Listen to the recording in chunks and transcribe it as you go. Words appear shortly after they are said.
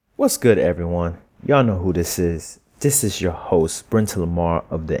What's good, everyone? Y'all know who this is. This is your host, Brent Lamar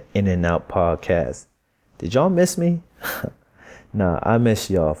of the In and Out podcast. Did y'all miss me? Nah, I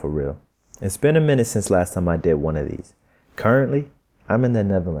miss y'all for real. It's been a minute since last time I did one of these. Currently, I'm in the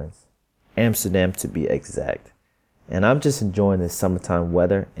Netherlands, Amsterdam to be exact. And I'm just enjoying the summertime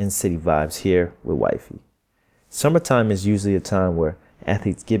weather and city vibes here with wifey. Summertime is usually a time where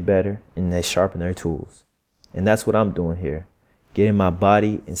athletes get better and they sharpen their tools. And that's what I'm doing here, getting my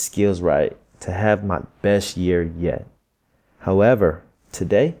body and skills right to have my best year yet. However,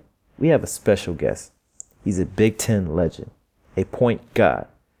 today we have a special guest. He's a Big Ten legend, a point guard,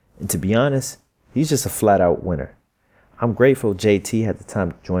 and to be honest, he's just a flat out winner. I'm grateful JT had the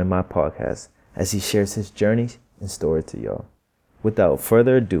time to join my podcast as he shares his journey and story to y'all. Without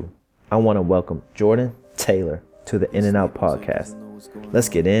further ado, I want to welcome Jordan Taylor to the In and Out podcast. Let's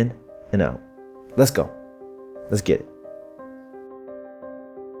get in and out. Let's go. Let's get it.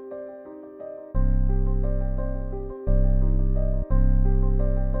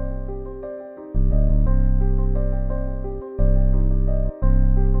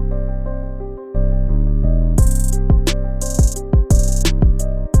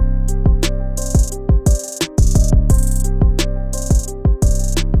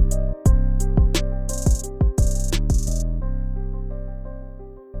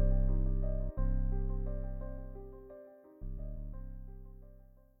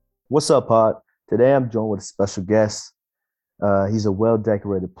 What's up, Pod? Today I'm joined with a special guest. He's a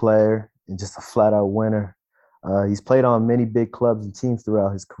well-decorated player and just a flat-out winner. He's played on many big clubs and teams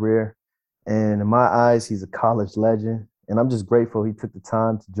throughout his career. And in my eyes, he's a college legend. And I'm just grateful he took the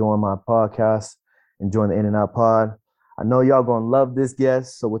time to join my podcast and join the In and Out Pod. I know y'all gonna love this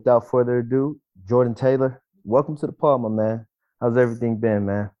guest. So without further ado, Jordan Taylor, welcome to the pod, my man. How's everything been,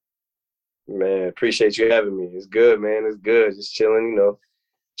 man? Man, appreciate you having me. It's good, man. It's good. Just chilling,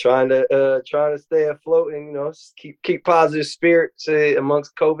 trying to stay afloat and just keep positive spirits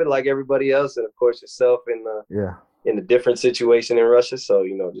amongst COVID like everybody else, and of course yourself in a different situation in Russia. So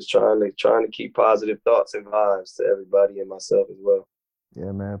just trying to keep positive thoughts and vibes to everybody and myself as well.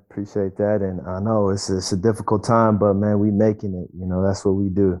 Yeah, man, appreciate that. And I know it's a difficult time, but man, we making it. That's what we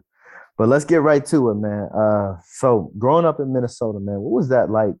do. But let's get right to it, man. So growing up in Minnesota, man, what was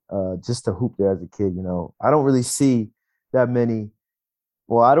that like? Just to hoop there as a kid. I don't really see that many.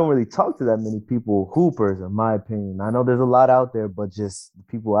 Well, I don't really talk to that many people hoopers, in my opinion. I know there's a lot out there, but just the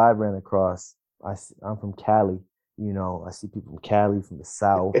people I ran across. I'm from Cali. I see people from Cali, from the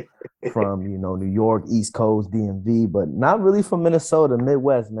South, from New York, East Coast, DMV, but not really from Minnesota,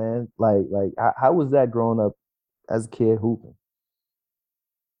 Midwest, man. Like how was that growing up as a kid hooping?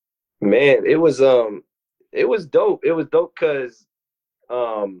 Man, it was dope. It was dope because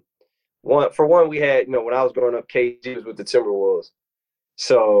one we had when I was growing up, KG was with the Timberwolves.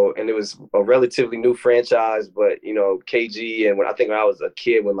 So, and it was a relatively new franchise, but KG, and when I was a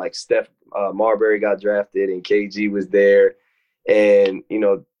kid, when like Steph Marbury got drafted and KG was there, and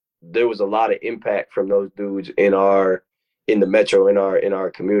there was a lot of impact from those dudes in the metro, in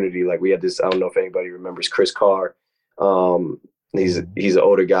our community. Like we had this, I don't know if anybody remembers Chris Carr. He's an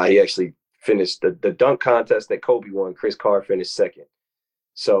older guy. He actually finished the dunk contest that Kobe won. Chris Carr finished second.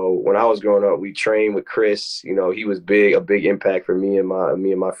 So when I was growing up, we trained with Chris. He was a big impact for me and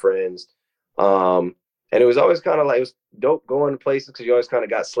my friends. And it was always kind of like, it was dope going to places because you always kind of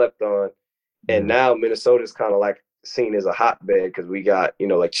got slept on. And now Minnesota's kind of like seen as a hotbed because we got,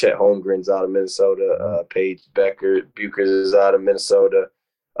 like Chet Holmgren's out of Minnesota, Paige Buchers is out of Minnesota,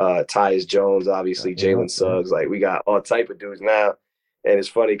 Tyus Jones, obviously, Jalen Suggs. Like we got all type of dudes now. And it's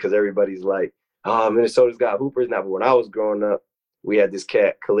funny because everybody's like, Minnesota's got hoopers now. But when I was growing up, we had this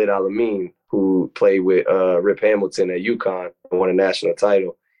cat, Khalid Al-Amin, who played with Rip Hamilton at UConn and won a national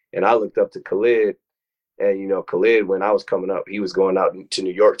title. And I looked up to Khalid. And, Khalid, when I was coming up, he was going out to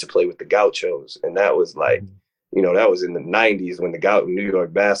New York to play with the Gauchos. And that was like, that was in the 90s when New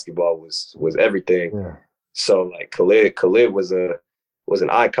York basketball was everything. Yeah. So, like, Khalid was an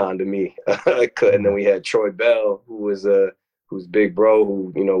icon to me. And then we had Troy Bell, who's big bro,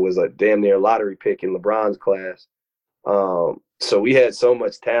 who, was a damn near lottery pick in LeBron's class. So we had so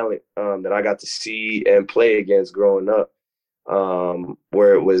much talent that I got to see and play against growing up,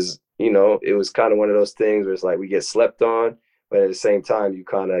 where it was, it was kind of one of those things where it's like we get slept on, but at the same time,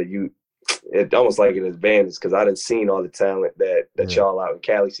 it almost like an advantage because I didn't seen all the talent that y'all out in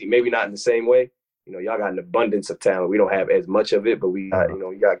Cali see. Maybe not in the same way. Y'all got an abundance of talent. We don't have as much of it, but we got,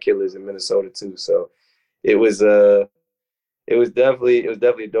 we got killers in Minnesota too. So it was definitely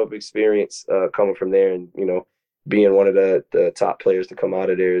a dope experience coming from there, and being one of the top players to come out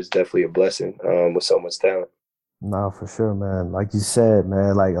of there is definitely a blessing with so much talent. No, for sure, man. Like you said,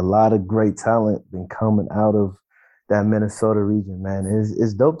 man, like a lot of great talent been coming out of that Minnesota region, man.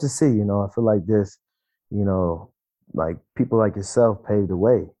 It's dope to see, you know. I feel like this, you know, like people like yourself paved the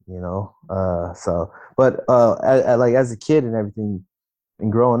way, you know. But like as a kid and everything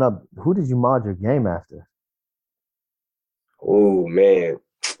and growing up, who did you mod your game after? Oh man,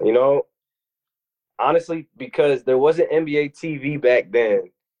 you know, honestly, because there wasn't NBA TV back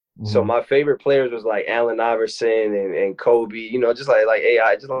then. So Hmm. my favorite players was like Allen Iverson and Kobe, you know, just like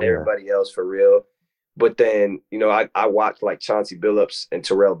AI, just like Yeah. everybody else for real. But then, you know, I watched like Chauncey Billups and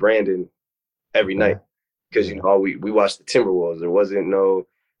Terrell Brandon every Okay. night because you Yeah. know we watched the Timberwolves. There wasn't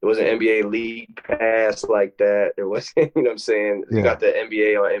NBA League Pass like that. There wasn't you know what I'm saying. You Yeah. got the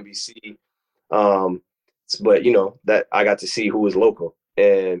NBA on NBC, um, but you know that I got to see who was local,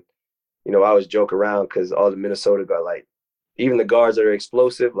 and you know I always joke around because all the Minnesota got like even the guards that are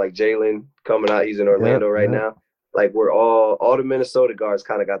explosive like Jalen coming out. He's in Orlando Yep. right Yep. now. Like we're all the Minnesota guards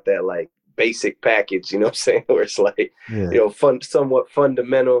kind of got that like basic package. You know what I'm saying? Where it's like you Yeah. know somewhat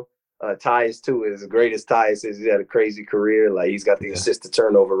fundamental. Tyus too is as great as Tyus is. He had a crazy career. Like he's got the Yeah. assist to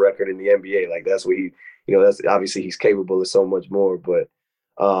turnover record in the NBA. Like that's what he, you know, that's obviously he's capable of so much more. But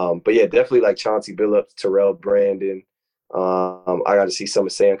yeah, definitely like Chauncey Billups, Terrell Brandon. I got to see some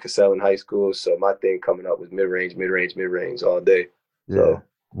of Sam Cassell in high school. So my thing coming up was mid range, mid range, mid range all day. Yeah. So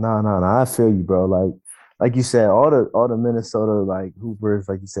No, no, no. I feel you, bro. Like you said, all the Minnesota like Hoopers,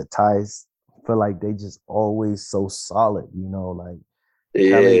 like you said, ties feel like they just always so solid, you know, like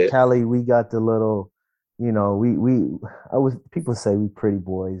yeah, Cali, we got the little, you know, I was people say we pretty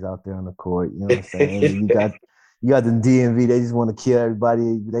boys out there on the court, you know what I'm saying? And then you got the DMV, they just want to kill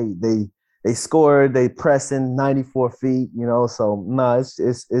everybody. They scored, they pressing 94 feet, you know. So no,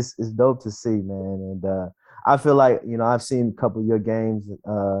 it's dope to see, man. And I feel like, you know, I've seen a couple of your games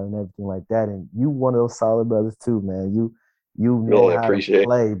and everything like that. And you one of those solid brothers too, man. You know man, how to appreciate it.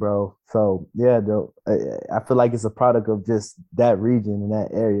 play, bro. So yeah, though, I feel like it's a product of just that region and that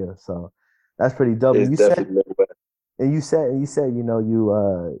area. So that's pretty dope. It's definitely Midwest. You said you know you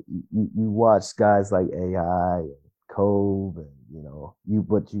watch guys like AI and Cove and you know you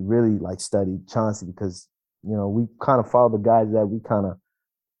but you really like studied Chauncey because you know we kind of follow the guys that we kind of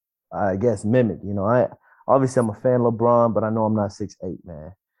I guess mimic. You know, I obviously I'm a fan of LeBron, but I know I'm not 6'8",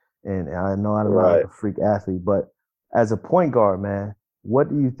 man, and I know I'm not like Right. a freak athlete. But as a point guard, man, what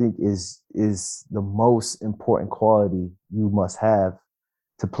do you think is the most important quality you must have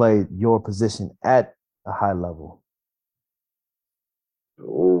to play your position at a high level?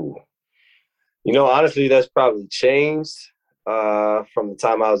 Ooh. You know, honestly, that's probably changed from the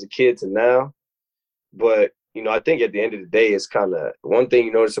time I was a kid to now. But you know, I think at the end of the day, it's kind of one thing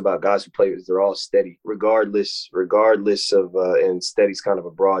you notice about guys who play is they're all steady, regardless of and steady's kind of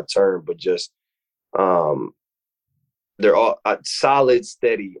a broad term, but just um, they're all solid,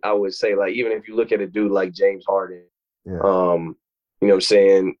 steady. I would say, like even if you look at a dude like James Harden, Yeah. um, you know what I'm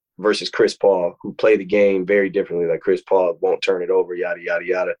saying, versus Chris Paul, who play the game very differently. Like Chris Paul won't turn it over, yada yada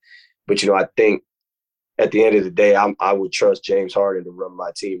yada. But you know, I think at the end of the day, I would trust James Harden to run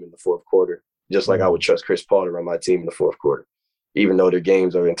my team in the fourth quarter, just like I would Mm. trust Chris Paul to run my team in the fourth quarter, even though their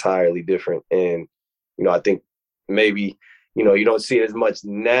games are entirely different. And you know, I think maybe you know you don't see it as much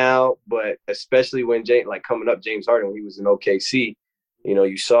now, but especially when James like coming up, James Harden when he was in OKC, you know,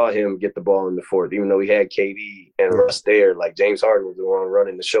 you saw him get the ball in the fourth, even though he had KD and Yeah. Russ there. Like James Harden was the one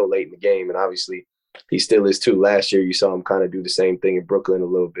running the show late in the game, and obviously he still is too. Last year, you saw him kind of do the same thing in Brooklyn a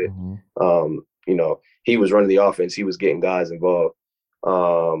little bit. Mm-hmm. You know, he was running the offense. He was getting guys involved.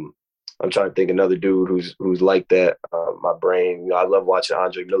 Um, I'm trying to think another dude who's like that. My brain, you know, I love watching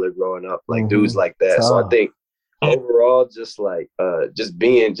Andre Miller growing up, like dudes Mm-hmm. like that. So I Tough. think overall, just like just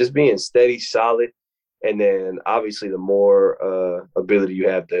being steady, solid, and then obviously the more ability you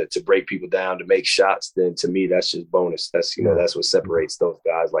have to break people down to make shots, then to me that's just bonus. That's you know Yeah. that's what Yeah. separates those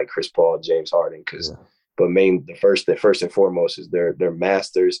guys like Chris Paul, James Harden, because Yeah. but the first and foremost is they're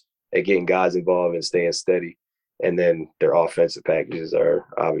masters at getting guys involved and staying steady, and then their offensive packages are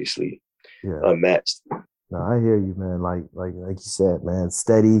obviously Yeah. unmatched. No, I hear you, man. Like you said, man,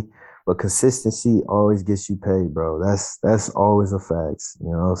 steady, but consistency always gets you paid, bro. That's always a fact,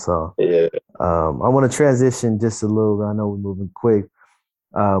 you know. So Yeah, I want to transition just a little bit. I know we're moving quick,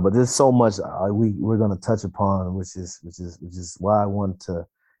 but there's so much we're gonna touch upon, which is why I wanted to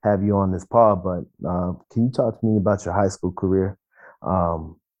have you on this pod. But can you talk to me about your high school career?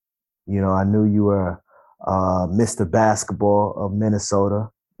 Um, you know, I knew you were Mr. Basketball of Minnesota,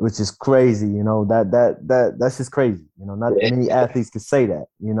 which is crazy. You know that's just crazy. You know, not many athletes could say that.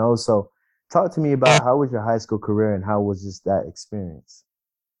 You know, so talk to me about how was your high school career and how was just that experience?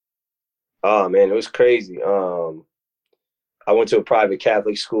 Oh man, it was crazy. I went to a private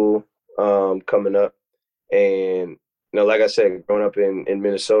Catholic school coming up, and like I said, growing up in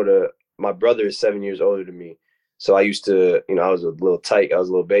Minnesota, my brother is 7 years older than me, so I used to, I was a little tight, I was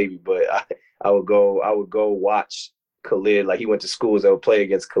a little baby, but I would go watch Khalid. Like he went to schools that would play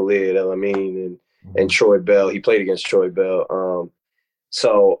against Khalid, El Amin, and Hmm. Troy Bell. He played against Troy Bell.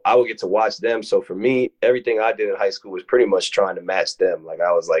 So I would get to watch them. So for me, everything I did in high school was pretty much trying to match them. Like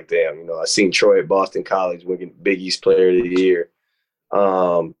I was like, damn, I seen Troy at Boston College winning Big East Player of the Year.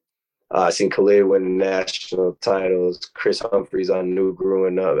 Um, I seen Khalid win national titles. Chris Humphreys, I knew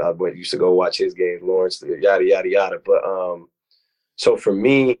growing up. Used to go watch his games. Lawrence, yada yada yada. But so for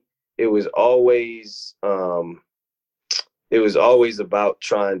me, it was always it was always about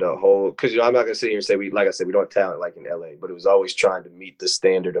trying to hold, because I'm not gonna sit here and say, like I said, we don't have talent like in LA, but it was always trying to meet the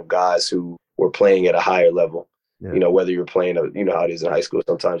standard of guys who were playing at a higher level. Yeah. Whether you're playing, how it is in high school.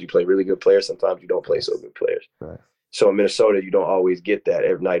 Sometimes you play really good players, sometimes you don't play so Facts. good players. Facts. So in Minnesota, you don't always get that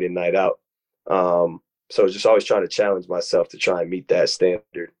every night in, night out. So just always trying to challenge myself to try and meet that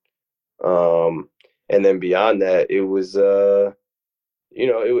standard. Um, and then beyond that, it was it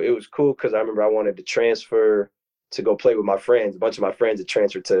was cool because I remember I wanted to transfer to go play with my friends. A bunch of my friends had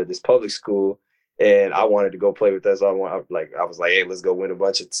transferred to this public school, and I wanted to go play with us. So I was like, hey, let's go win a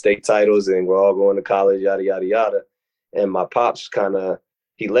bunch of state titles, and we're all going to college, yada yada yada. And my pops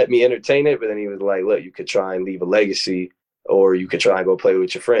he let me entertain it, but then he was like, look, you could try and leave a legacy, or you could try and go play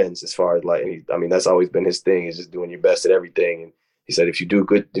with your friends. As far as like, I mean, that's always been his thing, is just doing your best at everything. And he said, if you do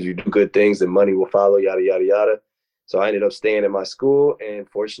good things, then money will follow, yada yada yada. So I ended up staying in my school, and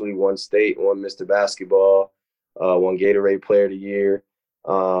fortunately won state, won Mr. Basketball, won Gatorade Player of the Year.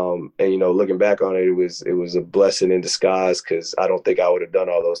 And looking back on it, it was a blessing in disguise, because I don't think I would have done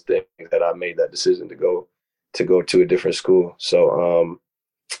all those things had I made that decision to go to a different school. So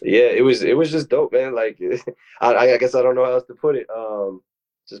yeah, it was just dope, man. Like I guess I don't know how else to put it.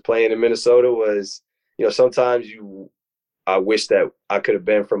 Just playing in Minnesota was, sometimes I wish that I could have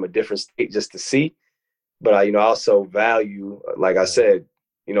been from a different state just to see. But I also value, like I Yeah. said,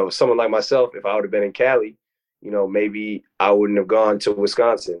 someone like myself, if I would have been in Cali, maybe I wouldn't have gone to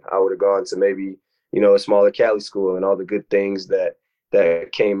Wisconsin. I would have gone to maybe, a smaller Cali school, and all the good things that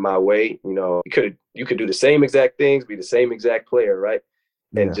came my way. You could do the same exact things, be the same exact player, right?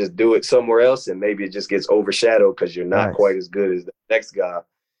 And Yeah. just do it somewhere else, and maybe it just gets overshadowed because you're not quite Facts. as good as the next guy.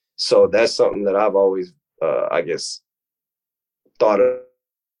 So Mhm. that's something that I've always, I guess, thought of.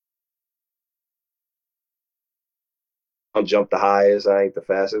 Don't jump the highest. I ain't the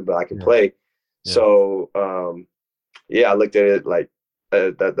fastest, but I can Yeah. play. Yeah. So yeah, I looked at it like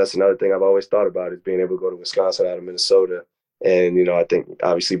that's another thing I've always thought about, is being able to go to Wisconsin out of Minnesota. And I think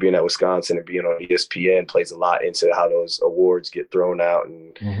obviously being at Wisconsin and being on ESPN plays a lot into how those awards get thrown out,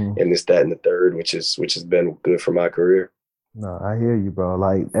 and Hmm. and this, that, and the third, which has been good for my career. No, I hear you, bro.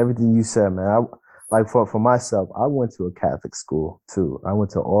 Like everything you said, man. Like for myself, I went to a Catholic school too. I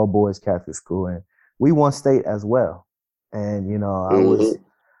went to all boys Catholic school, and we won state as well. And Mm-hmm.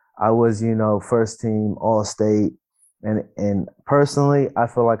 I was, first team all state. And personally, I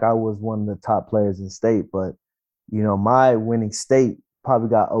feel like I was one of the top players in state, but my winning state probably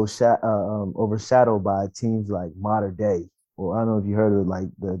got overshadowed by teams like Modern Day. Or I don't know if you heard of like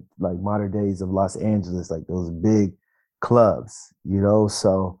the like Modern Days of Los Angeles, like those big clubs.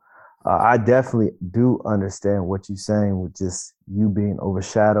 So I definitely do understand what you're saying with just you being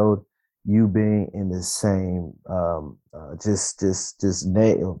overshadowed, you being in the same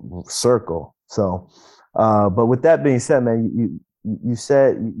circle. So, but with that being said, man, you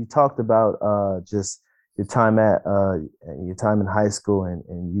said you talked about just your time in high school, and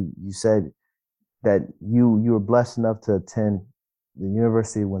you said that you were blessed enough to attend the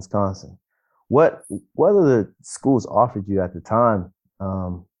University of Wisconsin. What what other schools offered you at the time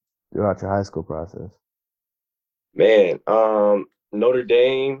um, throughout your high school process? Man, Notre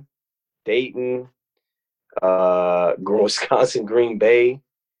Dame, Dayton, Wisconsin, Green Bay,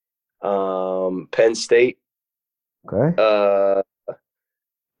 Penn State. Okay. Uh,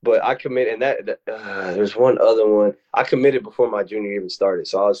 But I committed, and there's one other one. I committed before my junior year even started,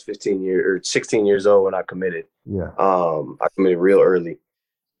 so I was 16 years old when I committed. Yeah. I committed real early.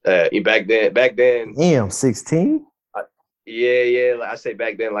 Back then, Damn, 16? I, yeah, yeah. Like I say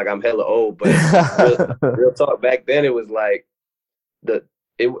back then, like I'm hella old, but real talk. Back then, it was like the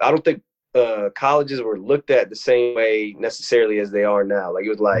I don't think colleges were looked at the same way necessarily as they are now. Like it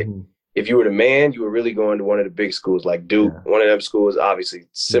was like, Mhm. if you were the man, you were really going to one of the big schools like Duke. Yeah. One of them schools, obviously Yeah.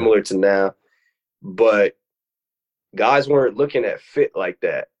 similar to now, but guys weren't looking at fit like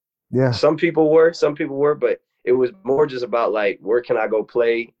that. Yeah. Some people were, but it was more just about like, where can I go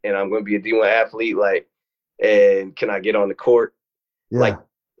play? And I'm going to be a D1 athlete. Like, and can I get on the court? Like,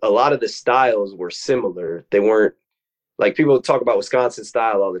 Yeah. a lot of the styles were similar. They weren't like, people talk about Wisconsin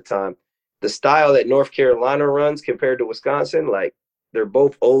style all the time. The style that North Carolina runs compared to Wisconsin, like, they're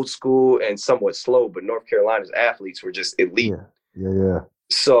both old school and somewhat slow, but North Carolina's athletes were just elite. Yeah. Yeah. Yeah.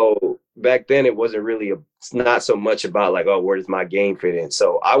 So back then it wasn't really it's not so much about like, oh, where does my game fit in?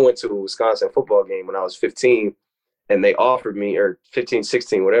 So I went to a Wisconsin football game when I was 15, and they offered me, or 15,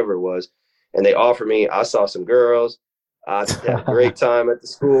 16, whatever it was, and they offered me. I saw some girls. I had a great time at the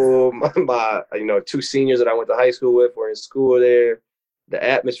school. My two seniors that I went to high school with were in school there. The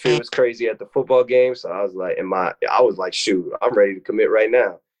atmosphere was crazy at the football game. So I was like, I was like, shoot, I'm ready to commit right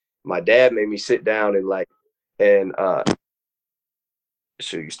now. My dad made me sit down and and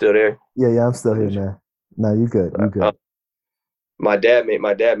shoot, you still there? Yeah. Yeah. I'm still here, man. No, you good. You Uh, good. my dad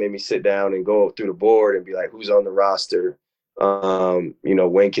made me sit down and go through the board and be like, who's on the roster?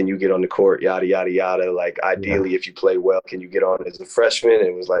 When can you get on the court? Yada yada yada. Like, Yeah. ideally, if you play well, can you get on as a freshman? And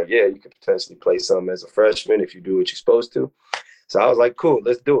it was like, yeah, you could potentially play some as a freshman if you do what you're supposed to. So I was like, cool,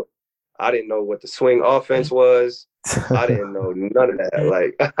 let's do it. I didn't know what the swing offense was. I didn't know none of that.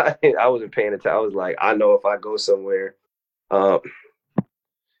 Like, I wasn't paying attention. I was like, um, I know if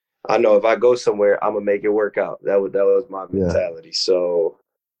I go somewhere, I'm gonna make it work out. That was my Yeah. mentality. So,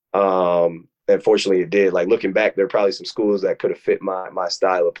 and fortunately, it did. Like, looking back, there are probably some schools that could have fit my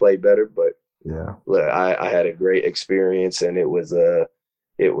style of play better, but Yeah. look, I had a great experience, and it was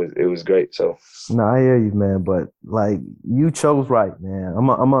great. So, No, I hear you, man. But like you chose right, man. I'm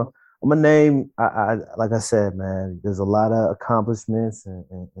a name. Like I said, man. There's a lot of accomplishments and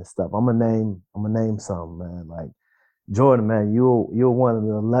stuff. I'm gonna name some, man. Like Jordan, man. You're one of the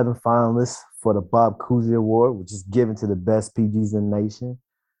 11 finalists for the Bob Cousy Award, which is given to the best PGs in the nation.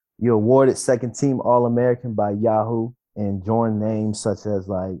 You're awarded second team All American by Yahoo and joined names such as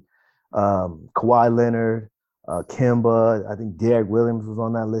like Kawhi Leonard, Kimba. I think Derek Williams was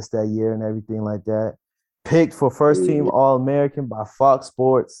on that list that year and everything like that. Picked for first team All American by Fox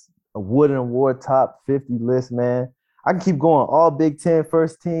Sports, a Wooden Award top 50 list, man. I can keep going. All Big Ten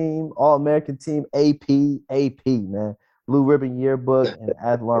first team, All American team, AP, man. Blue Ribbon Yearbook and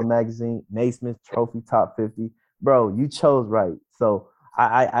Athlon Magazine, Naismith Trophy top 50. Bro, you chose right. So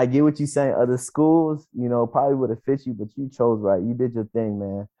I get what you're saying. Other schools, probably would have fit you, but you chose right. You did your thing,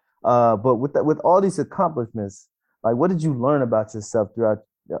 man. But with all these accomplishments, like what did you learn about yourself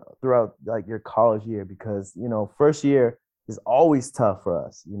throughout like your college year? Because first year is always tough for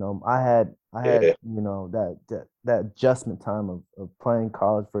us. I had yeah. that adjustment time of playing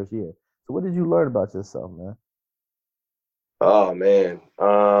college first year. So what did you learn about yourself, man? Oh man,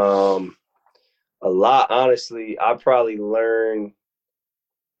 a lot. Honestly, I probably learned.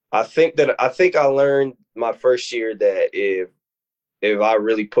 I think I learned my first year that if I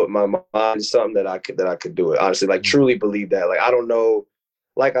really put my mind to something, that I could do it. Honestly, like, Mm. truly believe that. Like, I don't know.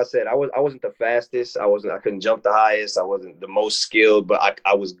 Like I said, I wasn't the fastest. I couldn't jump the highest. I wasn't the most skilled, but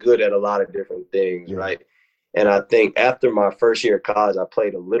I was good at a lot of different things, Yeah. right? And I think after my first year of college, I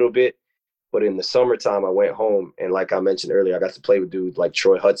played a little bit, but in the summertime, I went home, and like I mentioned earlier, I got to play with dudes like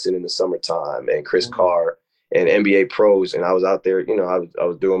Troy Hudson in the summertime and Chris Mm. Carr and NBA pros, and I was out there. I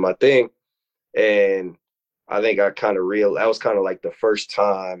was doing my thing, and I think I kind of that was kind of like the first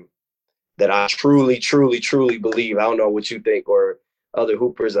time that I truly, truly, truly believe. I don't know what you think or other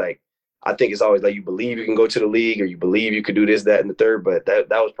hoopers. Like, I think it's always like, you believe you can go to the league, or you believe you could do this, that, and the third. But that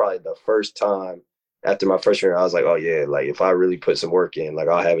was probably the first time after my freshman year, I was like, oh yeah, like, if I really put some work in, like,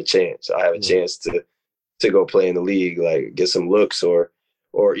 I'll have a chance. I have a Yeah. chance to go play in the league, like, get some looks, or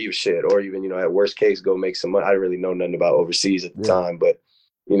even shit, or even, at worst case, go make some money. I didn't really know nothing about overseas at the Yeah. time, but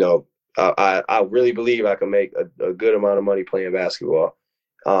you know, I really believe I can make a good amount of money playing basketball.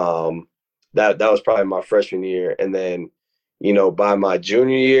 Um, that was probably my freshman year, and then, by my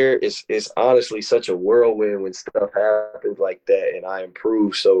junior year, it's honestly such a whirlwind when stuff happens like that, and I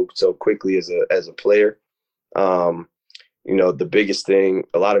improve so quickly as a player. Um, the biggest thing,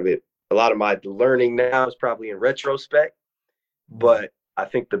 a lot of my learning now is probably in retrospect, Mm. but I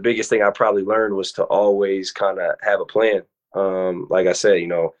think the biggest thing I probably learned was to always kind of have a plan. Like I said,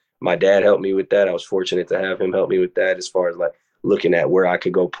 my dad helped me with that. I was fortunate to have him help me with that, as far as like looking at where I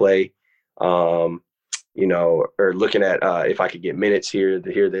could go play, um, or looking at if I could get minutes here,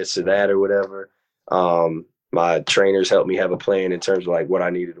 to hear this or that or whatever. My trainers helped me have a plan in terms of like what I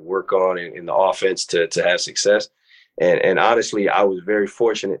needed to work on in the offense to have success. And honestly, I was very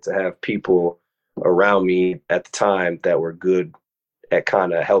fortunate to have people around me at the time that were good at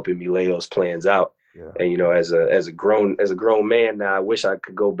kind of helping me lay those plans out. Yeah. And as a grown man now, I wish I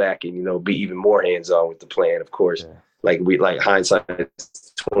could go back and be even more hands on with the plan. Of course, Yeah. like hindsight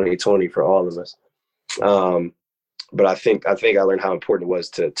 2020 for all of us. Um, but I think I learned how important it was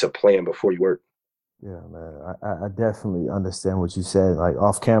to plan before you work. Yeah, man. I definitely understand what you said. Like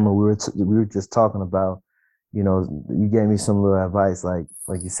off camera, we were just talking about, you gave me some little advice, like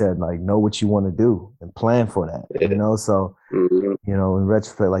you said, like know what you want to do and plan for that. Yeah. So Mm-hmm. in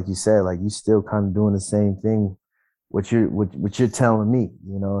retrospect, like you said, like you still kind of doing the same thing, what you're telling me,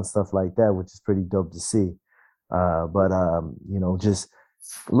 and stuff like that, which is pretty dope to see. But just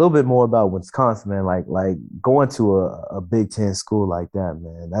a little bit more about Wisconsin, man. Like going to a Big Ten school like that,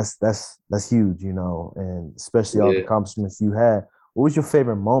 man. That's huge, and especially all the Yeah. accomplishments you had. What was your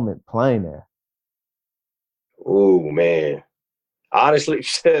favorite moment playing there? Oh man. Honestly,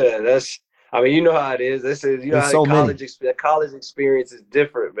 that's. I mean, you know how it is. This is you know There's how so many. college experience is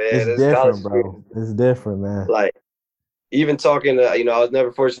different, It's man. This college different, experience bro. is It's different, man. like even talking to I was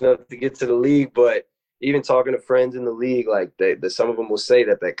never fortunate enough to get to the league, but even talking to friends in the league, like some of them will say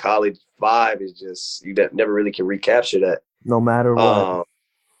that college vibe is just never really can recapture that. No matter what. Um,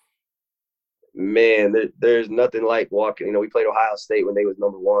 Man, there's nothing like walking. We played Ohio State when they was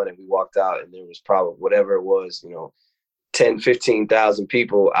number one, and we walked out, and there was probably whatever it was, 10, 15,000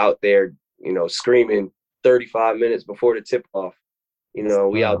 people out there, screaming 35 minutes before the tip off.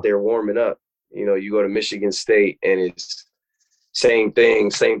 We out Uh, there warming up. You go to Michigan State, and it's same thing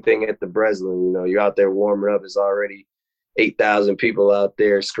at the Breslin. You're out there warming up. It's already 8,000 people out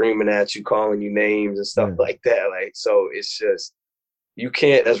there screaming at you, calling you names and stuff yeah. like that. Like, so it's just you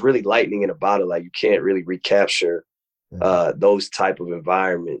can't. That's really lightning in a bottle. Like, you can't really recapture Yeah. those type of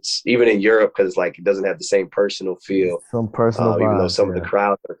environments, even in Europe, because like it doesn't have the same personal It's feel. some personal Even though vibes, some of the yeah.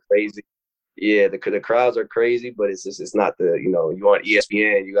 crowds are crazy. Yeah, the crowds are crazy, but it's not you on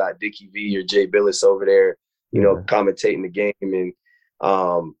ESPN, you got Dickie V or Jay Billis over there, Yeah. commentating the game, and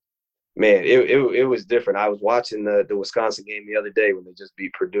um, man, it was different. I was watching the Wisconsin game the other day when they just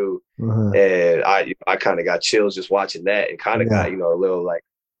beat Purdue, Uh-huh. and I kind of got chills just watching that, and kind of got Yeah. a little like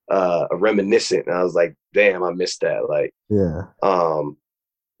a reminiscent, and I was like, damn, I missed that, like Yeah. um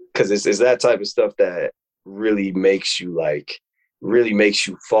because it's that type of stuff that really makes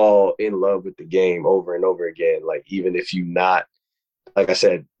you fall in love with the game over and over again. Like, even if you not, like I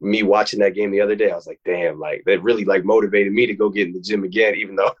said, me watching that game the other day, I was like, damn, like that really like motivated me to go get in the gym again,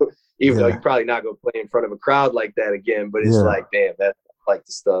 even though you Yeah. probably not gonna play in front of a crowd like that again. But it's Yeah. like, damn, that's like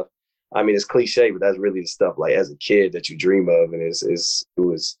the stuff. I mean, it's cliche, but that's really the stuff like as a kid that you dream of, and it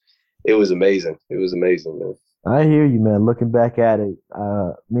was amazing. It was amazing, man. I hear you, man. Looking back at it,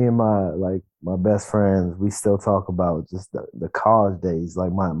 me and my best friends, we still talk about just the college days.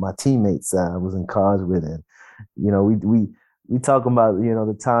 Like my teammates I was in college with, and we talk about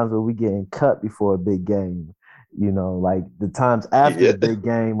the times where we getting cut before a big game. Like the times after Yeah, the big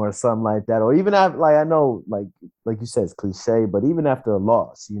game or something like that, or even after. Like I know, like you said, it's cliche, but even after a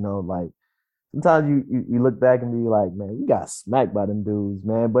loss, like sometimes you look back and be like, man, we got smacked by them dudes,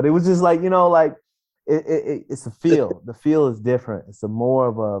 man. But it was just like, like it's a feel. The feel is different. It's a more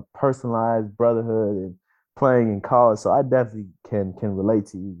of a personalized brotherhood and playing in college. So I definitely can relate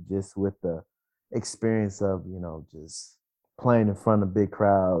to you just with the experience of, just playing in front of big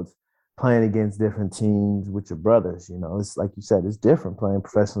crowds, playing against different teams with your brothers. It's like you said, it's different playing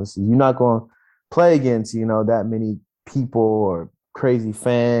professional. So you're not going to play against, that many people or crazy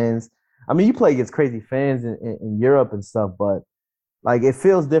fans. I mean, you play against crazy fans in Europe and stuff, but like it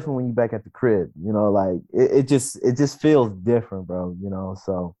feels different when you back at the crib. Like it just feels different, bro.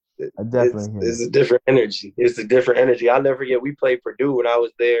 So I it's definitely hear you. it's a different energy. It's a different energy. I'll never forget. We played Purdue when I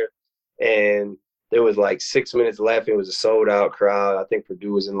was there, and there was like 6 minutes left. It was a sold out crowd. I think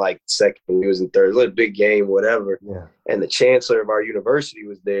Purdue was in like second. We was in third. It was a big game, whatever. Yeah. And the chancellor of our university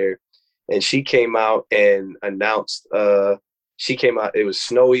was there, and she came out and announced. She came out. It was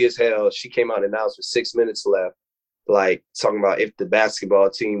snowy as hell. She came out and announced with 6 minutes left, like talking about if the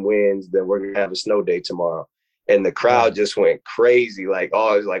basketball team wins, then we're gonna have a snow day tomorrow. And the crowd Right. just went crazy.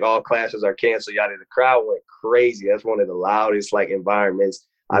 All classes are canceled. Yada. The crowd went crazy. That's one of the loudest like environments.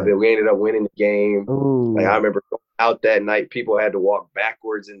 Yeah. We ended up winning the game. Like, I Ooh. remember going out that night. People had to walk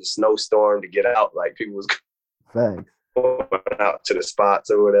backwards in the snowstorm to get out. Like, people was Facts. going out to the spots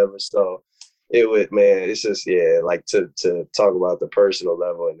or whatever. So it would, man, it's just, yeah, like to talk about the personal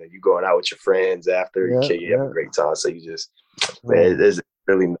level, and then you going out with your friends after you Yeah. can you have a Yeah. great time. So you just, man, Man. there's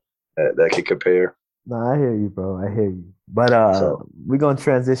really that could compare. No, I hear you, bro. I hear you. But So we're gonna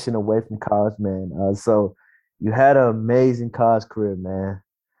transition away from college, man. So you had an amazing college career, man.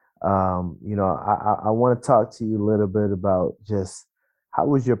 I want to talk to you a little bit about just how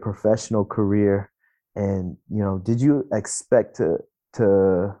was your professional career. And did you expect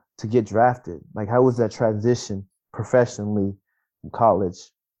to get drafted? Like, how was that transition professionally from college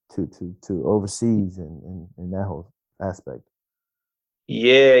to overseas and that whole aspect?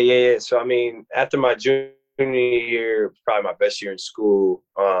 Yeah. So I mean, after my junior year, probably my best year in school,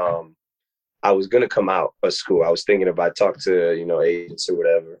 I was gonna come out of school. I was thinking if I talked to agents or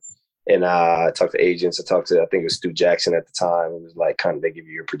whatever, and I talked to agents. I talked to, I think it was Stu Jackson at the time. It was like kind of they give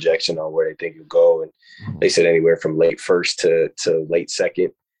you your projection on where they think you'll go, and they Mhm. said anywhere from late first to late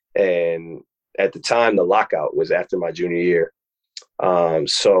second. And at the time, the lockout was after my junior year.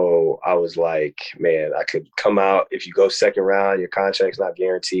 So I was like, man, I could come out if you go second round, your contract's not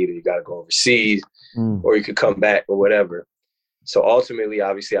guaranteed, or you got to go overseas, Mm. or you could come back or whatever. So ultimately,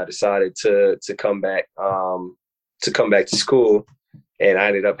 obviously, I decided to come back to school, and I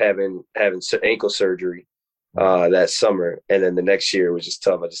ended up having ankle surgery that summer, and then the next year was just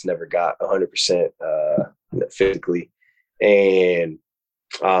tough. I just never got 100% physically, and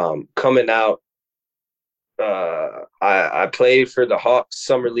coming out I played for the Hawks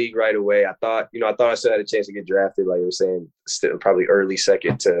summer league right away. I thought I still had a chance to get drafted. Like you were saying, still probably early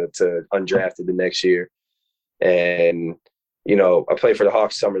second to undrafted the next year. And I played for the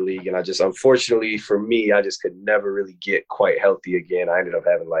Hawks summer league, and I just, unfortunately for me, I just could never really get quite healthy again. I ended up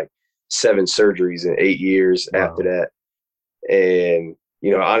having like 7 surgeries in 8 years after Wow. that. And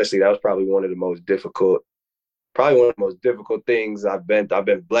honestly, that was probably one of the most difficult things I've been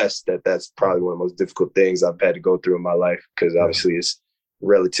blessed that that's probably one of the most difficult things I've had to go through in my life, because Yeah. obviously it's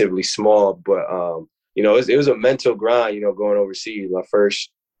relatively small, but it was a mental grind, going overseas. My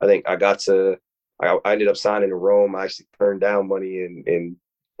first, I think I ended up signing in Rome. I actually turned down money in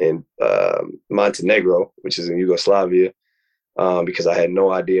Montenegro, which is in Yugoslavia, because I had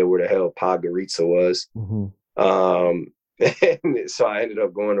no idea where the hell Podgorica was. Hmm. um, and so I ended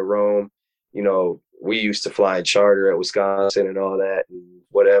up going to Rome. We used to fly in charter at Wisconsin and all that and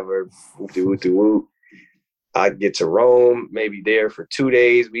whatever. Do I get to Rome, maybe there for 2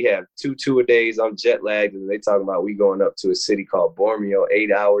 days. We have two a days. I'm jet lagged, and they talking about we going up to a city called Bormio,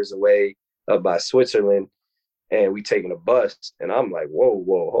 8 hours away, up by Switzerland, and we taking a bus. And I'm like, whoa,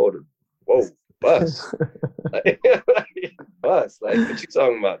 hold it, whoa, bus, like, bus, like what you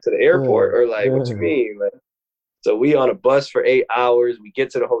talking about, to the airport, Yeah, or like what you yeah. mean, like. So we on a bus for 8 hours. We get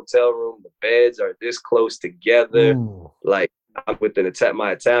to the hotel room. The beds are this close together. Mm. Like, I'm with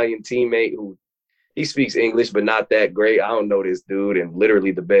my Italian teammate who, he speaks English, but not that great. I don't know this dude, and literally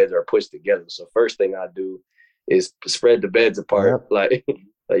the beds are pushed together. So first thing I do is spread the beds apart, Yep. like,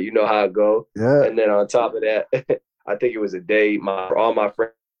 like how it go. Yeah. And then on top of that, I think it was a day. All my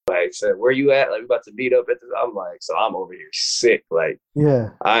friends like said, "Where you at? Like, we about to meet up at this." I'm like, so I'm over here sick. Like,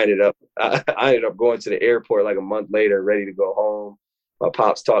 Yeah. I ended up going to the airport like a month later, ready to go home. My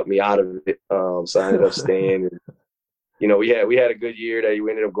pops talked me out of it, so I ended up staying. And, we had a good year. That we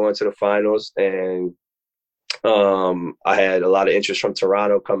ended up going to the finals, and I had a lot of interest from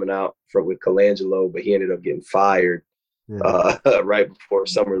Toronto coming out with Colangelo, but he ended up getting fired Yeah. right before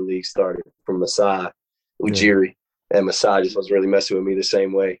summer league started from Masai Yeah. Ujiri, and Masai just was really messing with me the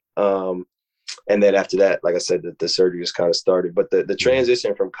same way. And then after that, like I said, the surgery just kind of started. But the Yeah.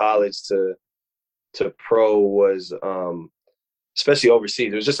 transition from college to pro was, especially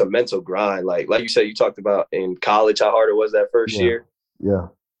overseas, it was just a mental grind. Like you said, you talked about in college how hard it was that first Yeah. year. Yeah.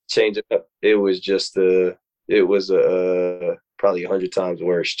 Changing up, it was probably 100 times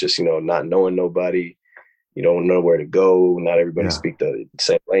worse. Just not knowing nobody, you don't know where to go. Not everybody Yeah. speak the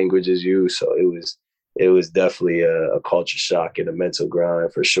same language as you, so it was definitely a culture shock and a mental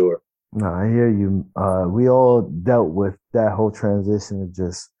grind for sure. No, I hear you. We all dealt with that whole transition of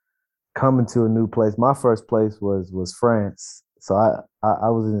just coming to a new place. My first place was France. So I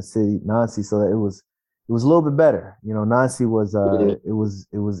was in the city, Nancy, so it was a little bit better. Nancy was Mhm. it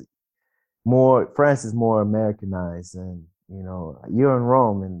was more, France is more Americanized, and you're in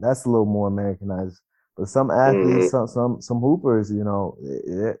Rome, and that's a little more Americanized. But some athletes, Mhm. some hoopers,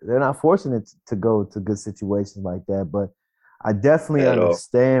 they're not fortunate to go to good situations like that. But I definitely At all.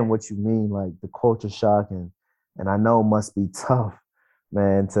 understand what you mean, like the culture shock, and I know it must be tough,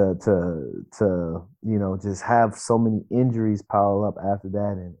 man, to just have so many injuries pile up after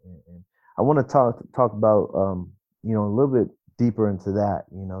that. And I want to talk about a little bit deeper into that,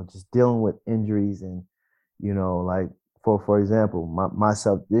 just dealing with injuries and, like for example,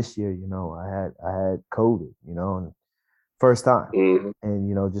 myself this year, I had COVID, and first time, Mhm.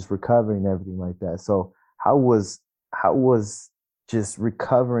 and just recovering and everything like that. So how was just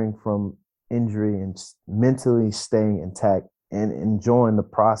recovering from injury and just mentally staying intact and enjoying the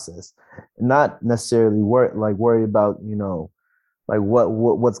process, and not necessarily worry about like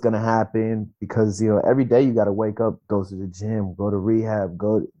what's gonna happen, because every day you got to wake up, go to the gym, go to rehab,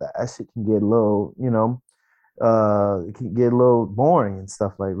 go that shit can get a little, it can get a little boring and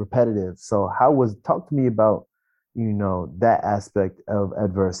stuff, like repetitive. So how was talk to me about that aspect of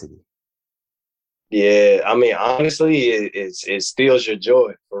adversity. Yeah, I mean, honestly, it steals your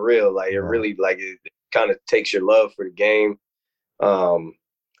joy for real. Like it Yeah, really like it kind of takes your love for the game. Um,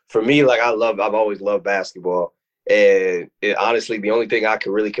 for me, like I've always loved basketball, and honestly, the only thing I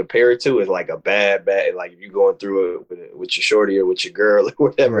can really compare it to is like a bad, like if you're going through it with your shorty or with your girl or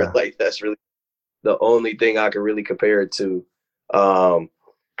whatever. yeah, Like that's really the only thing I can really compare it to.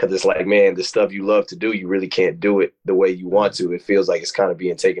 Because it's like, man, the stuff you love to do, you really can't do it the way you want to. It feels like it's kind of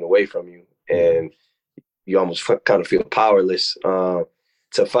being taken away from you, yeah, and you almost kind of feel powerless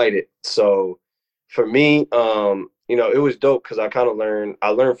to fight it. So for me, it was dope because I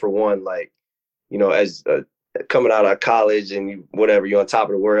learned for one, like, as coming out of college and you, whatever, you're on top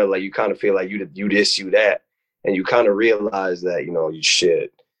of the world, like you kind of feel like you this, you that. And you kind of realize that, you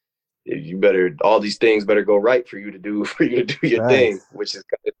shit, you better, all these things better go right for you to do, for you to do your thing, facts. which is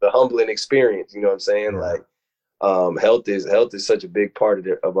kind of the humbling experience. You know what I'm saying? Yeah, Like, health is such a big part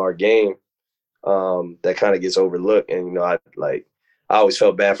of our game that kind of gets overlooked. And I always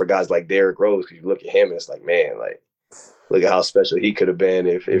felt bad for guys like Derrick Rose because you look at him and it's like, man, like look at how special he could have been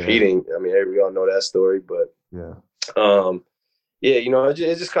if he yeah, didn't. I mean, we all know that story, but yeah, um, yeah,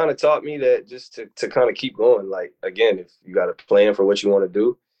 it just kind of taught me that just to kind of keep going. Like again, if you got a plan for what you want to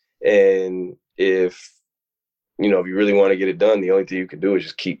do, and if you really want to get it done, the only thing you can do is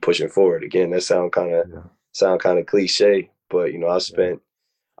just keep pushing forward. Again, that yeah, sound kind of cliche, but yeah,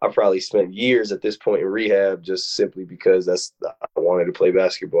 I probably spent years at this point in rehab just simply because I wanted to play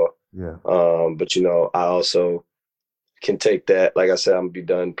basketball. yeah, But I also can take that. Like I said, I'm gonna be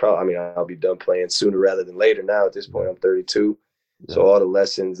done. Probably, I mean, I'll be done playing sooner rather than later. Now at this yeah, point, I'm 32, yeah. so all the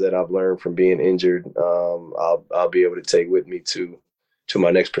lessons that I've learned from being injured, I'll be able to take with me to my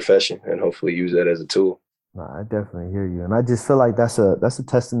next profession and hopefully use that as a tool. No, I definitely hear you, and I just feel like that's a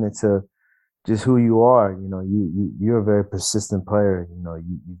testament to just who you are. You're a very persistent player.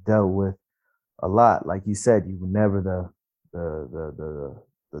 You dealt with a lot. Like you said, you were never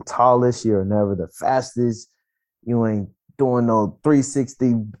the tallest. You're never the fastest. You ain't doing no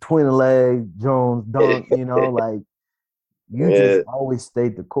 360 twin leg Jones dunk. Like you just Yeah, always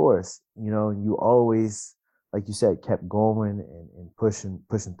stayed the course. You always, like you said, kept going and pushing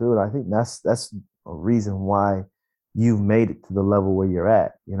through it. I think that's a reason why you've made it to the level where you're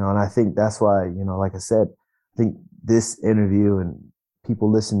at. And I think that's why, like I said, I think this interview and people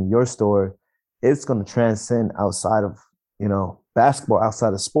listening to your story, it's going to transcend outside of, basketball,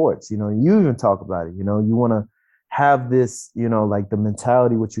 outside of sports. You even talk about it. You want to have this, like the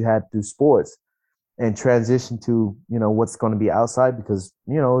mentality what you had through sports and transition to what's going to be outside, because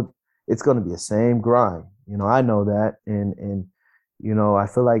it's going to be the same grind. I know that, and I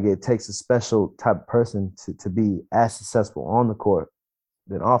feel like it takes a special type of person to be as successful on the court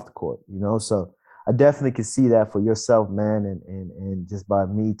than off the court. So I definitely can see that for yourself, man, and just by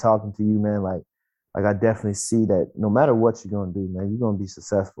me talking to you, man, like I definitely see that no matter what you're gonna do, man, you're gonna be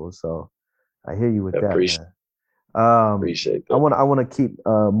successful. So I hear you with that, appreciate man. Um, appreciate I that. want I want to keep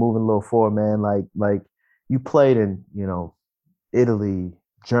moving a little forward, man. Like you played in Italy,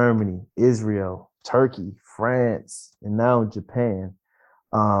 Germany, Israel, Turkey, France, and now Japan.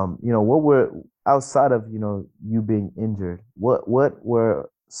 What were outside of you being injured? What were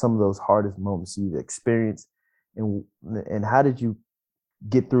some of those hardest moments you've experienced, and how did you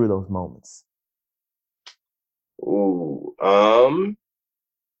get through those moments? Ooh,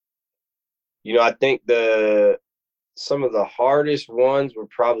 I think the some of the hardest ones were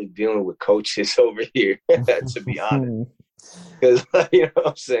probably dealing with coaches over here, to be honest. Because you know what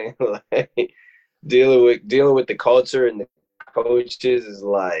I'm saying, like dealing with the culture and the coaches is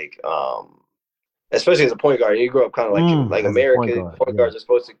like, especially as a point guard, you grow up kind of like As a point America. guard, Point yeah, guards are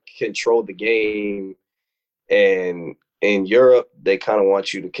supposed to control the game, and in Europe, they kind of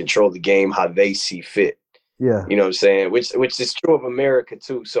want you to control the game how they see fit. yeah, You know what I'm saying? Which is true of America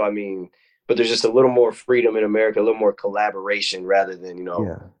too. So I mean, but there's just a little more freedom in America, a little more collaboration rather than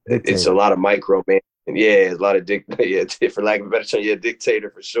yeah. it's a Dictator, lot of micromanagement. Yeah, a lot of yeah, for lack of a better term, yeah, dictator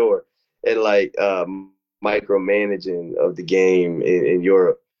for sure, and like micromanaging of the game in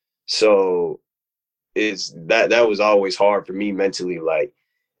Europe. So it's that was always hard for me mentally. Like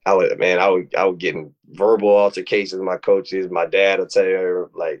I would get in verbal altercations with my coaches. My dad will tell you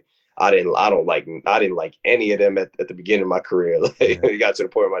like I didn't like any of them at the beginning of my career. Like yeah. it got to the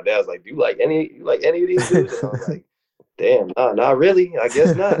point where my dad was like, "Do you like any of these dudes?" And I was like, "Damn, nah, not really. I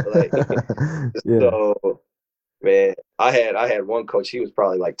guess not." Like Yeah, so Man, I had one coach. He was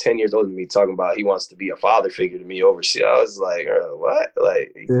probably like 10 years older than me, talking about he wants to be a father figure to me overseas. I was like, what?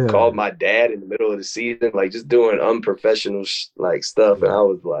 Like, he Yeah, called my dad in the middle of the season, like just doing unprofessional like stuff, and yeah, I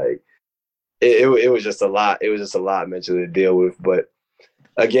was like, it was just a lot. It was just a lot mentally to deal with. But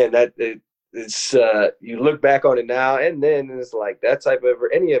again, it's you look back on it now, and then it's like that type of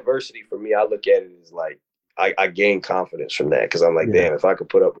any adversity for me. I look at it as like I gain confidence from that because I'm like, yeah, damn, if I could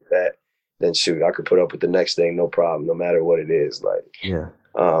put up with that, then shoot, I could put up with the next thing, no problem, no matter what it is. Like, yeah,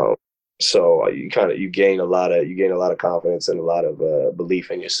 um, so you gain a lot of confidence and a lot of belief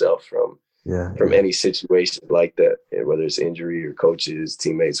in yourself yeah, from yeah, any situation like that, and whether it's injury or coaches,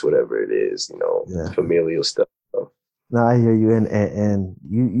 teammates, whatever it is, yeah. familial stuff. So, No, I hear you, and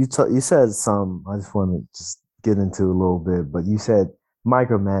you said some. I just want to just get into a little bit, but you said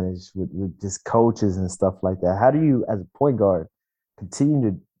micromanage with just coaches and stuff like that. How do you, as a point guard, continue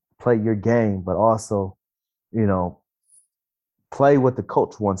to play your game, but also, you know, play what the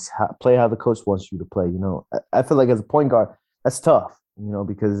coach wants, play how the coach wants you to play? I feel like as a point guard, that's tough.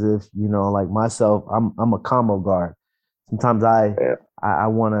 Because if like myself, I'm a combo guard. Sometimes I yeah. I, I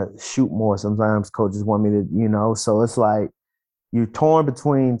want to shoot more. Sometimes coaches want me to, so it's like you're torn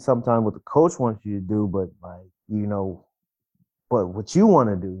between sometimes what the coach wants you to do, but like, but what you want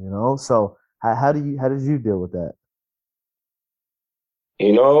to do. So how did you deal with that?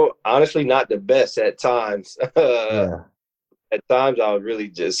 Honestly, not the best at times. Yeah, At times, I would really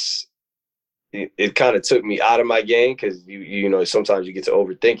just it kind of took me out of my game because sometimes you get to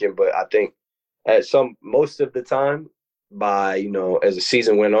overthinking. But I think at some most of the time, by as the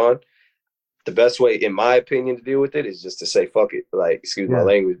season went on, the best way, in my opinion, to deal with it is just to say fuck it. Like, excuse my yeah.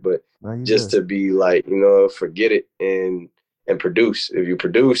 language, but No, you just good. to be like, forget it and produce. If you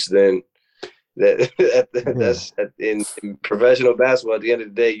produce, then Yeah, that's in professional basketball. At the end of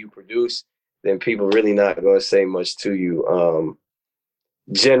the day, you produce, then people really not going to say much to you.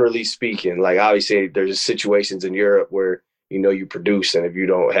 Generally speaking, like obviously, there's situations in Europe where you produce, and if you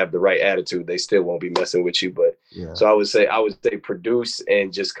don't have the right attitude, they still won't be messing with you. But yeah, so I would say produce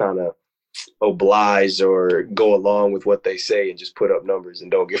and just kind of oblige or go along with what they say and just put up numbers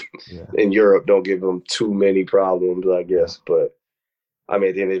and don't give yeah, in Europe don't give them too many problems, I yeah. guess. But I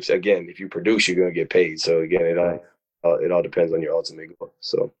mean, then if you produce, you're gonna get paid. So again, Thanks. it all depends on your ultimate goal.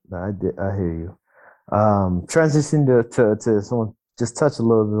 So No, I hear you. Transition to someone just touch a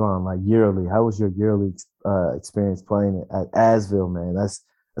little bit on like Euroleague. How was your Euroleague experience playing at Asville, man? That's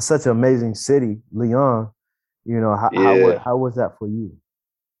such an amazing city, Lyon. yeah, How was that for you?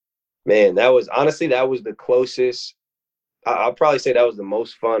 man, that was the closest. I'll probably say that was the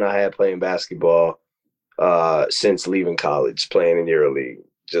most fun I had playing basketball since leaving college, playing in Euroleague.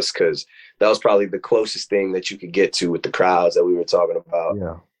 Just because that was probably the closest thing that you could get to with the crowds that we were talking about,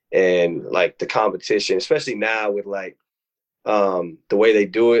 Yeah, and like the competition, especially now with like the way they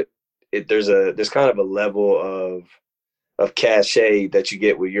do it. There's kind of a level of cachet that you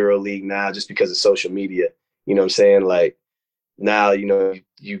get with EuroLeague now, just because of social media. You know what I'm saying? Like now,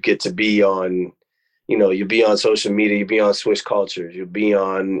 you get to be on, you'll be on social media, you'll be on Swiss Cultures, you'll be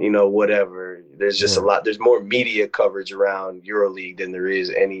on, whatever. There's just a yeah, lot. There's more media coverage around EuroLeague than there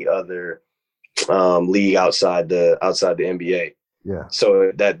is any other league outside the NBA. yeah.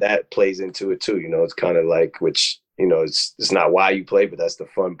 So that plays into it too. It's kind of like, which it's not why you play, but that's the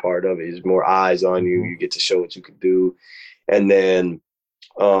fun part of it. There's more eyes on you. Hmm. You get to show what you can do, and then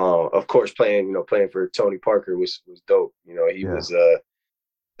of course playing for Tony Parker was dope. He Yeah, was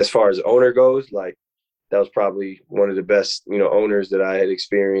as far as owner goes, like that was probably one of the best owners that I had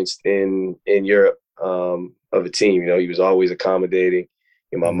experienced in Europe, of a team. He was always accommodating.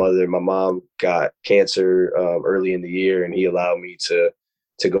 yeah, My mom got cancer early in the year, and he allowed me to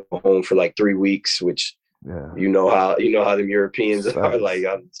go home for like 3 weeks, which yeah. you know how the Europeans are like.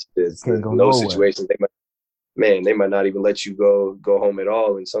 Sucks. You can't There's go no nowhere. situations they might not even let you go home at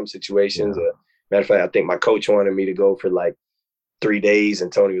all in some situations. Yeah, Matter of fact, I think my coach wanted me to go for like 3 days,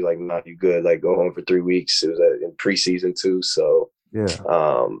 and Tony was like, "Nah, you good? Like, go home for 3 weeks." It was in preseason too, so yeah,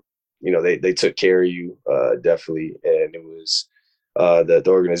 they took care of you, definitely, and it was the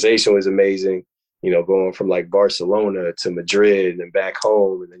organization was amazing. Going from like Barcelona to Madrid and then back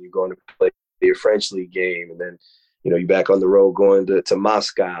home, and then you're going to play your French league game, and then you back on the road going to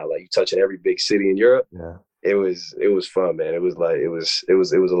Moscow. Like, you touching every big city in Europe. yeah. It was fun, man. It was like it was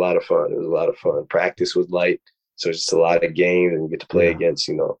a lot of fun. It was a lot of fun. Practice was light, so it's just a lot of games, and you get to play Yeah, against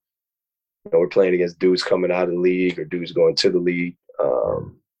we're playing against dudes coming out of the league or dudes going to the league. yeah,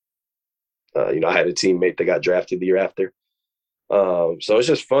 I had a teammate that got drafted the year after. So it's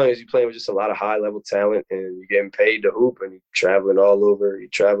just fun as you playing with just a lot of high level talent and you're getting paid to hoop and you're traveling all over. You're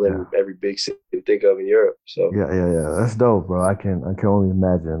traveling Yeah. every big city you think of in Europe. So Yeah. That's dope, bro. I can only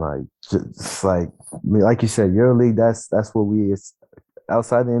imagine, like, just like, I mean, like you said, EuroLeague. That's what we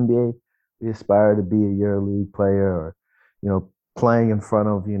outside the NBA. We aspire to be a EuroLeague player, or playing in front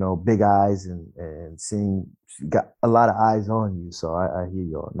of big eyes and seeing got a lot of eyes on you. So I hear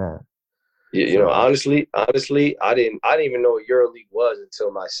you on that. So honestly, I didn't even know what EuroLeague was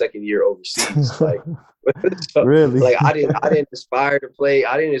until my second year overseas. Like, so, really, like I didn't aspire to play.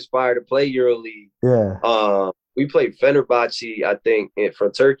 I didn't aspire to play EuroLeague. yeah. We played Fenerbahce, I think,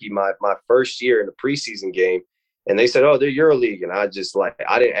 from Turkey my first year in the preseason game, and they said, "Oh, they're EuroLeague," and I just like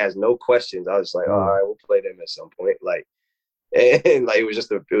I didn't ask no questions. I was like, oh, "All Yeah. right, we'll play them at some point." Like, and like it was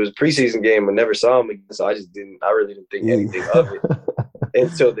a preseason game. I never saw them again, so I really didn't think anything of it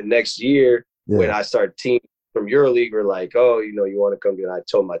until the next year when Yeah. I started team from EuroLeague were like, "Oh, you want to come to?" And I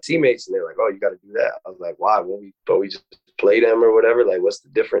told my teammates, and they're like, "Oh, you got to do that." I was like, "Why? But we just play them or whatever? Like, what's the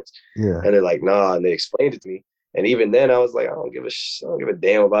difference?" Yeah. And they're like, "Nah," and they explained it to me. And even then, I was like, I don't give a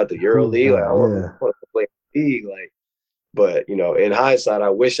damn about the EuroLeague. Like, Yeah. want to play league. Like, but in hindsight, I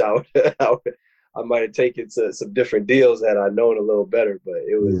wish I would, I might have taken some different deals had I known a little better. But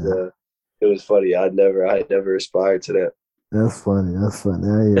Yeah. it was funny. I had never aspired to that. That's funny. That's funny.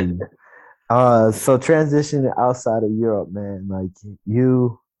 I hear you. So transitioning outside of Europe, man, like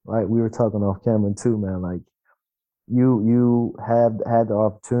like we were talking off camera too, man, like you have had the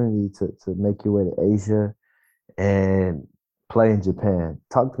opportunity to make your way to Asia and play in Japan.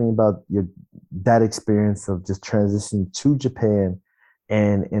 Talk to me about that experience of just transitioning to Japan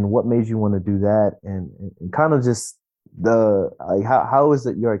and what made you want to do that and kind of just the like how is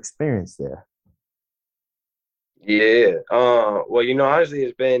it your experience there? Yeah. Well, honestly,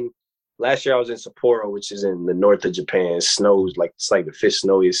 it's been last year I was in Sapporo, which is in the north of Japan. It snows like it's like the fifth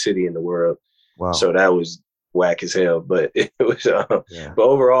snowiest city in the world. So Wow. that was whack as hell. But it was Yeah. but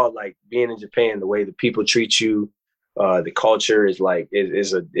overall, like being in Japan, the way the people treat you, the culture is like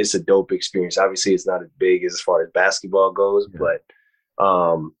it's a dope experience. Obviously it's not as big as far as basketball goes, Yeah. but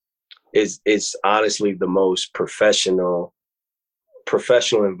um it's honestly the most professional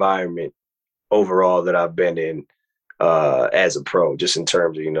environment overall that I've been in as a pro, just in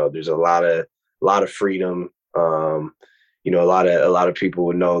terms of, there's a lot of freedom. A lot of people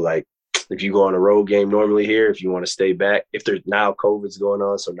would know, like, if you go on a road game normally here, if you want to stay back, if there's now COVID's going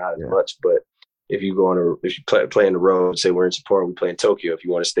on, so not as Yeah. much, but if you play in the road, say we're in Sapporo, we play in Tokyo. If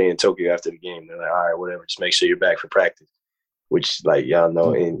you want to stay in Tokyo after the game, they're like, all right, whatever, just make sure you're back for practice. Which, like y'all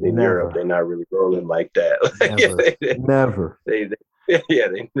know, in Europe, they're Never. not really rolling like that. Yeah, Never. Never.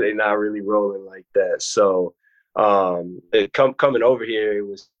 they not really rolling like that. So coming over here, it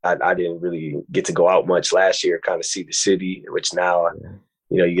was I didn't really get to go out much last year, kind of see the city, which now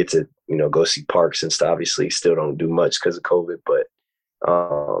Yeah. you get to go see parks and stuff. Obviously, still don't do much because of COVID, but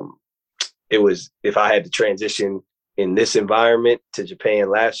it was if I had to transition in this environment to Japan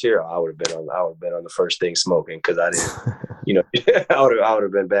last year, I would have been on the first thing smoking because I didn't, I would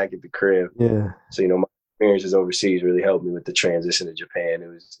have been back at the crib. Yeah. So my experiences overseas really helped me with the transition to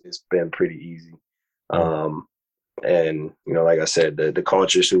Japan. It's been pretty easy. Yeah. Um, and like I said, the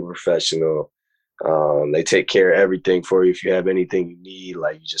culture is super professional. They take care of everything for you. If you have anything you need,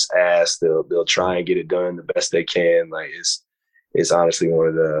 like you just ask, they'll try and get it done the best they can. Like it's honestly one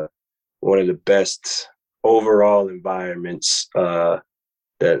of the best overall environments that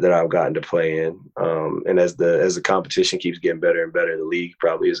I've gotten to play in. And as the competition keeps getting better and better, the league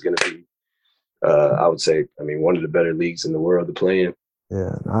probably is going to be, I would say, I mean, one of the better leagues in the world to play in.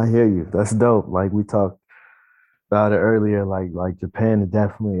 Yeah. I hear you. That's dope. Like we talked about it earlier, like Japan is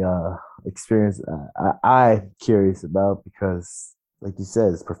definitely experience I curious about because like you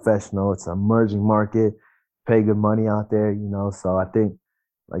said, it's professional, it's an emerging market, pay good money out there. So I think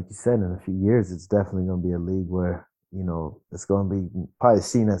like you said, in a few years it's definitely gonna be a league where, it's gonna be probably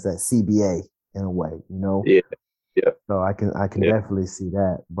seen as that CBA in a way. Yeah, yeah, So I can yeah. definitely see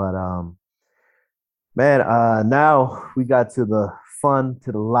that. But man, now we got to the fun,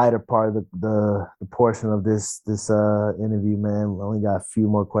 to the lighter part of the portion of this interview, man. We only got a few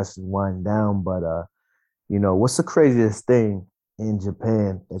more questions winding down, but what's the craziest thing in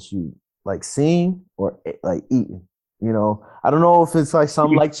Japan that you like seen or like eaten? I don't know if it's like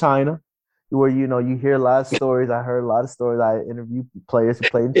something like China, where you hear a lot of stories. I heard a lot of stories. I interviewed players who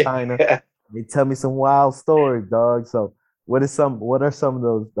play in China. Yeah. They tell me some wild stories, dog. So what are some of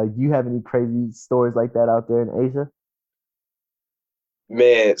those? Like, do you have any crazy stories like that out there in Asia?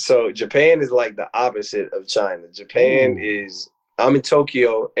 Man, so Japan is like the opposite of China. Japan Ooh. is, I'm in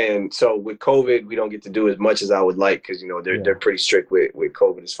Tokyo, and so with COVID, we don't get to do as much as I would like because they're Yeah, pretty strict with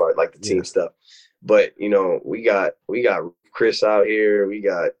COVID as far as like the team yeah. stuff. But we got Chris out here, we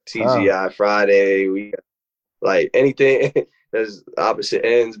got Tough. TGI Friday, we got like anything. There's opposite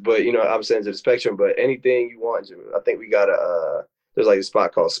ends, but opposite ends of the spectrum. But anything you want, I think we got there's like a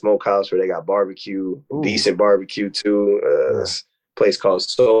spot called Smokehouse where they got barbecue, Ooh, decent barbecue too. yeah, This place called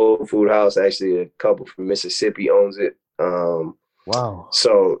Soul Food House. Actually, a couple from Mississippi owns it. wow.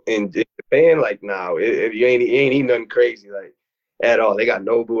 So in Japan, like now, you ain't eating nothing crazy like at all. They got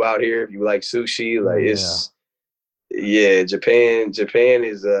Nobu out here. If you like sushi, Yeah, like yeah, it's yeah, Japan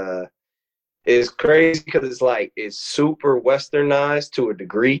is crazy because it's like it's super westernized to a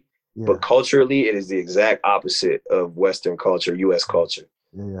degree, but yeah, culturally it is the exact opposite of Western culture, U.S. culture.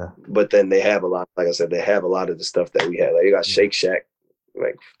 yeah, yeah, But then they have a lot, like I said, they have a lot of the stuff that we have. Like they got yeah. Shake Shack,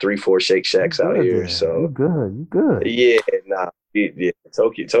 like 3, 4 Shake You Shacks out good here. there. You So good. You good. yeah, nah, yeah,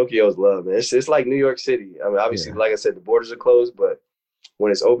 Tokyo's love, man. It's like New York City. I mean, obviously, Yeah. like I said, the borders are closed, but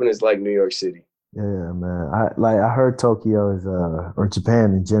when it's open, it's like New York City. Yeah, man. I heard Tokyo is or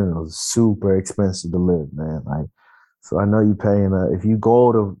Japan in general is super expensive to live, man. Like, so I know you paying if you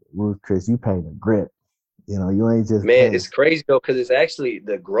go to Ruth Chris, you paying a grip. You ain't just Man, paying. it's crazy though, because it's actually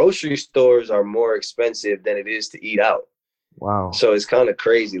the grocery stores are more expensive than it is to eat out. Wow. So it's kind of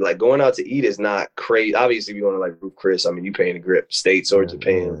crazy. Like going out to eat is not crazy. Obviously, if you want to like Ruth Chris, I mean, you paying a grip, States or Yeah,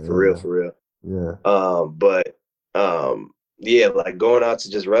 Japan, for real, yeah, for real. yeah, But yeah, like going out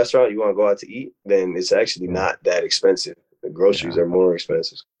to just restaurant, you want to go out to eat, then it's actually yeah, not that expensive. The groceries yeah. are more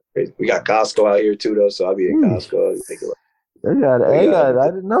expensive. Crazy. We got Costco out here too, though, so I'll be at Sheesh. Costco. You think about They got, we they got got. I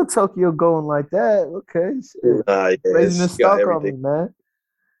everything. didn't know Tokyo going like that. Okay, shit. Raising the You got stock on everything, me, man.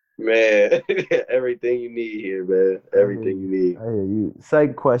 man. Everything you need here, man. I hear Everything you you. need. I hear you.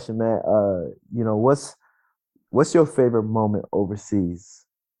 Second question, man. What's your favorite moment overseas?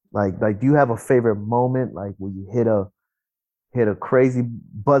 Like, do you have a favorite moment, like where you hit a crazy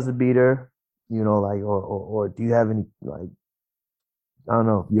buzzer beater, or do you have any like I don't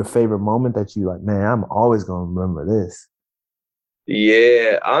know your favorite moment that you like? Man, I'm always gonna remember this.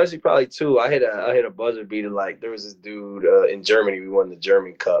 Yeah, honestly, probably two. I hit a buzzer beater. Like there was this dude in Germany. We won the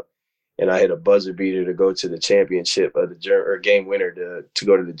German Cup, and I hit a buzzer beater to go to the championship of or game winner to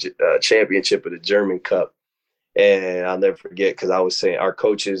go to the championship of the German Cup. And I'll never forget because I was saying our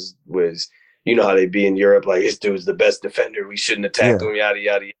coaches was, how they be in Europe, like this dude's the best defender. We shouldn't attack Yeah, him, yada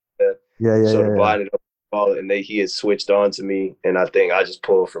yada yada. yeah, yeah, So the yeah, ball yeah. ended up falling, and he had switched on to me, and I think I just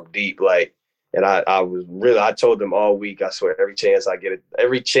pulled from deep, like, and I told them all week, I swear, every chance I get,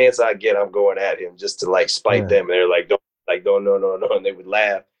 I'm going at him just to like spite Yeah. them, and they're don't, no, no, no, and they would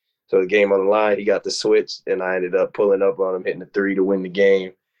laugh. So the game on the line, he got the switch, and I ended up pulling up on him, hitting the three to win the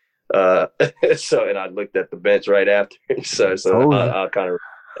game. Uh, and I looked at the bench right after. So Told you. I kind of,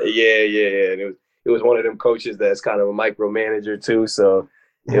 yeah, yeah, yeah. And it was one of them coaches that's kind of a micromanager too. So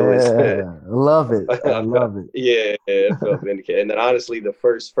it was, Yeah, love it. I I felt, love it. yeah, it felt vindicated. And then honestly, the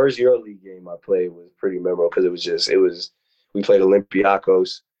first EuroLeague game I played was pretty memorable because we played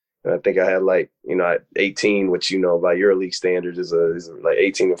Olympiacos. And I think I had like, at 18, which, by EuroLeague standards is like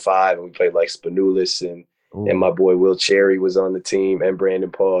 18-5. And we played like Spanulis and my Ooh. boy Will Cherry was on the team and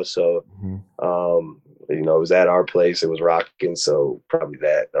Brandon Paul. So, Mhm. it was at our place. It was rocking. So probably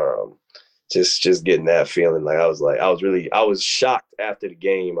that. Just getting that feeling. I was shocked after the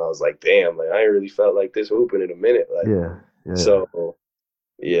game. I was like, damn, like I ain't really felt like this hooping in a minute. Like, Yeah, yeah. so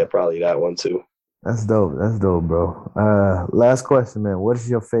yeah, probably that one too. That's dope. That's dope, bro. Last question, man. What is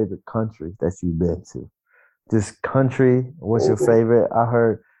your favorite country that you've been to? Just country. What's your Ooh, favorite? I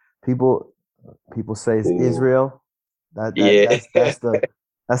heard people people say it's ooh. Israel. That that Yeah. that's that's the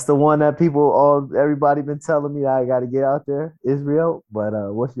that's the one that everybody been telling me that I got to get out there. Israel. But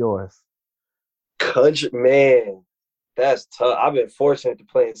what's yours? Country, man, that's tough. I've been fortunate to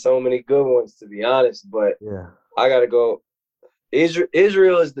play in so many good ones, to be honest, but Yeah, I gotta go.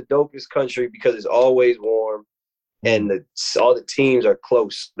 Israel is the dopest country because it's always warm and mm, all the teams are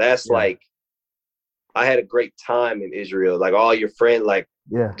close. That's yeah, like I had a great time in Israel. Like all your friends, like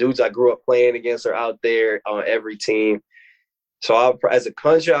yeah. dudes I grew up playing against are out there on every team. So as a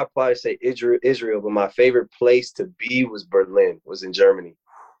country, I'd probably say Israel, but my favorite place to be was in Germany.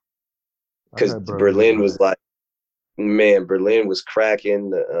 I Because heard Berlin's Berlin was nice. like, man, Berlin was cracking.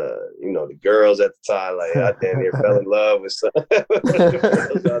 The girls at the time, like I damn near fell in love with some of the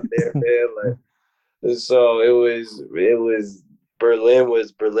girls out there, man. Like, so it was Berlin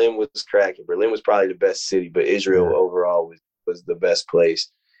was cracking. Berlin was probably the best city, but Israel Yeah. overall was the best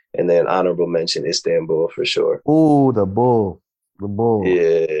place. And then honorable mention Istanbul for sure. Ooh, the bull, the bull.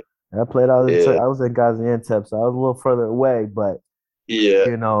 Yeah, I played out in yeah, I was in Gaziantep, so I was a little further away, but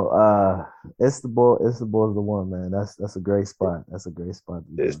Yeah, Istanbul is the one, man. That's a great spot. That's a great spot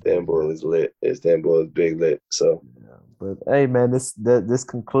to be doing things Istanbul at. is lit. Istanbul is big lit. So Yeah. But hey, man, this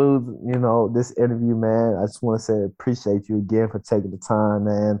concludes, this interview, man. I just want to say appreciate you again for taking the time,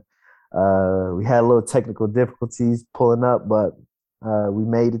 man. We had a little technical difficulties pulling up, but we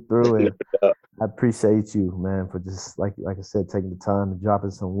made it through, no and doubt. I appreciate you, man, for just like I said, taking the time and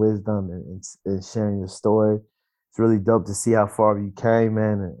dropping some wisdom and sharing your story. It's really dope to see how far you came,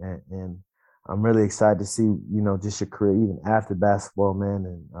 man, and I'm really excited to see, just your career even after basketball, man,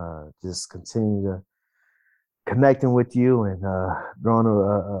 and just continue to connecting with you and growing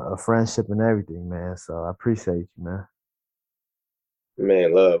a friendship and everything, man. So I appreciate you, man.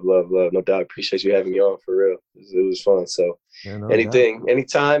 Man, love, love, love. No doubt. Appreciate you having me on for real. It was fun. So Yeah, no doubt. anything,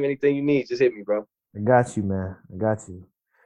 anytime, anything you need, just hit me, bro. I got you, man. I got you.